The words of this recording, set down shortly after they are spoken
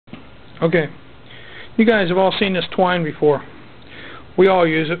Okay, you guys have all seen this twine before. We all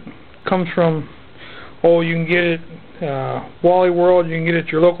use it. Comes from, you can get it Wally World, you can get it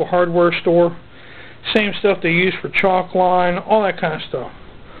at your local hardware store. Same stuff they use for chalk line, all that kind of stuff.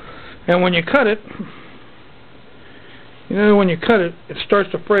 And when you cut it, it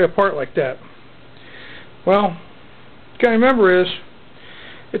starts to fray apart like that. Well, what you gotta remember is,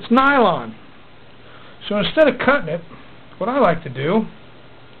 it's nylon. So instead of cutting it, what I like to do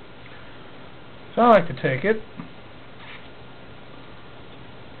is I like to take it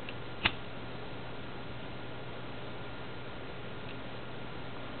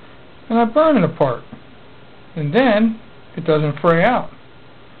and I burn it apart, and then it doesn't fray out.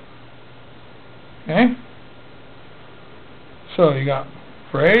 Okay? So you got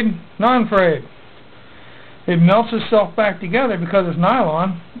frayed, non-frayed. It melts itself back together because it's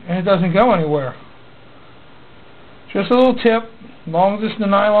nylon, and it doesn't go anywhere. Just a little tip, as long as it's the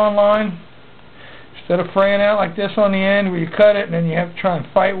nylon line, instead of fraying out like this on the end where you cut it and then you have to try and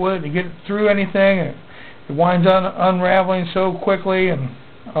fight with it to get it through anything, and it winds up unraveling so quickly, and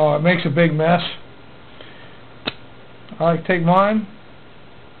it makes a big mess. I like to take mine,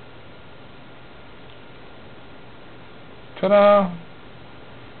 ta-da,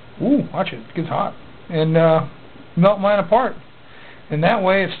 ooh, watch it, it gets hot, and melt mine apart, and that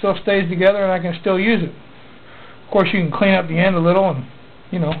way it still stays together and I can still use it. Of course, you can clean up the end a little and,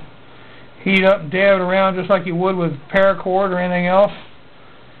 heat it up and dab it around just like you would with paracord or anything else,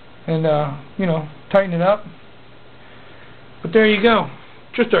 and tighten it up. But there you go.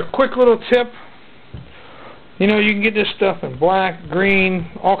 Just a quick little tip. You can get this stuff in black,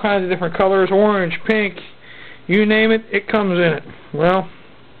 green, all kinds of different colors, orange, pink, you name it, it comes in it. Well,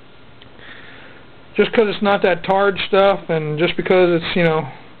 just because it's not that tarred stuff, and just because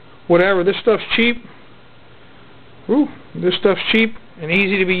it's, whatever, this stuff's cheap. Ooh, this stuff's cheap and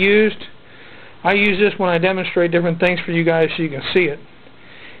easy to be used. I use this when I demonstrate different things for you guys so you can see it.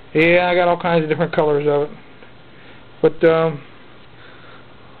 Yeah, I got all kinds of different colors of it. But,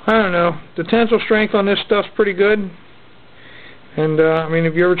 I don't know. The tensile strength on this stuff's pretty good. And,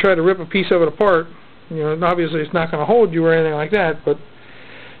 if you ever try to rip a piece of it apart, obviously it's not going to hold you or anything like that, but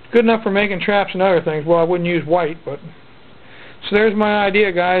it's good enough for making traps and other things. Well, I wouldn't use white, but... So there's my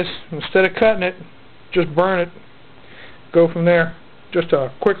idea, guys. Instead of cutting it, just burn it. Go from there. Just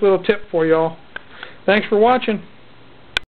a quick little tip for y'all. Thanks for watching.